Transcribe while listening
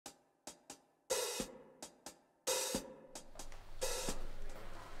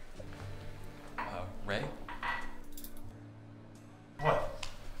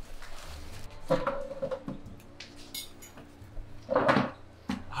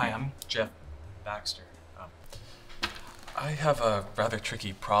Hi, I'm Jeff Baxter. I have a rather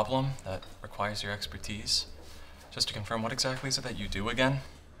tricky problem that requires your expertise. Just to confirm, what exactly is it that you do again?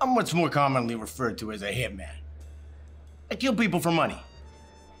 I'm what's more commonly referred to as a hitman. I kill people for money.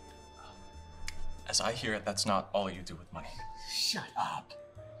 As I hear it, that's not all you do with money. Shut up.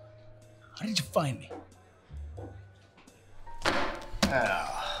 How did you find me?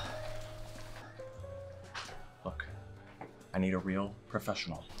 Oh. Look, I need a real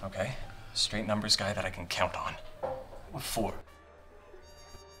professional, okay? Straight numbers guy that I can count on. What for?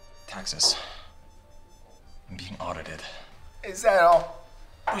 Taxes. I'm being audited. Is that all?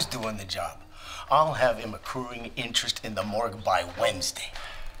 Who's doing the job? I'll have him accruing interest in the morgue by Wednesday.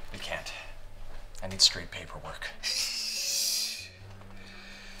 We can't. I need straight paperwork. Jeez,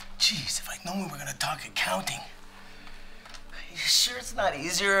 if I'd known we were gonna talk accounting. You sure it's not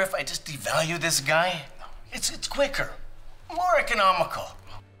easier if I just devalue this guy? It's quicker, more economical.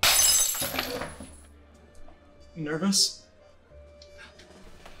 Nervous?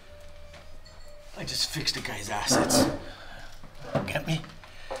 I just fixed the guy's assets. Get me?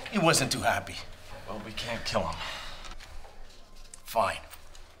 He wasn't too happy. Well, we can't kill him. Fine.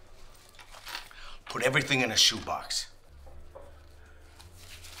 Put everything in a shoebox.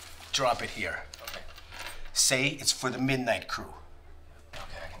 Drop it here. Okay. Say it's for the midnight crew.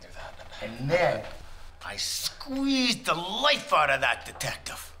 Okay, I can do that. And then I squeezed the life out of that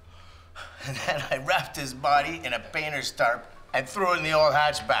detective. And then I wrapped his body in a painter's tarp and threw it in the old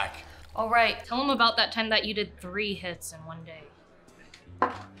hatchback. All right, tell him about that time that you did 3 hits in one day.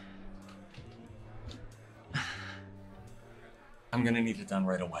 I'm gonna need it done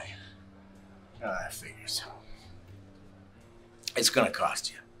right away. I figures. It's gonna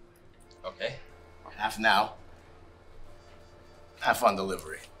cost you. Okay. Half now, half on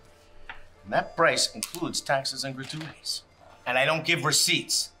delivery. And that price includes taxes and gratuities. And I don't give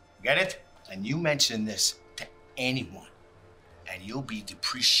receipts. Get it? And you mention this to anyone, and you'll be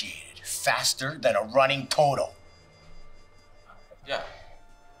depreciated faster than a running total. Yeah.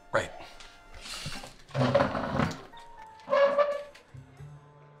 Right.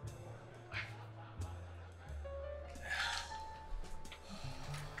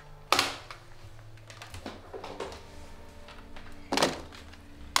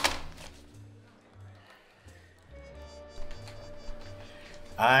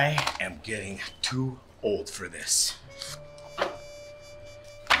 I am getting too old for this.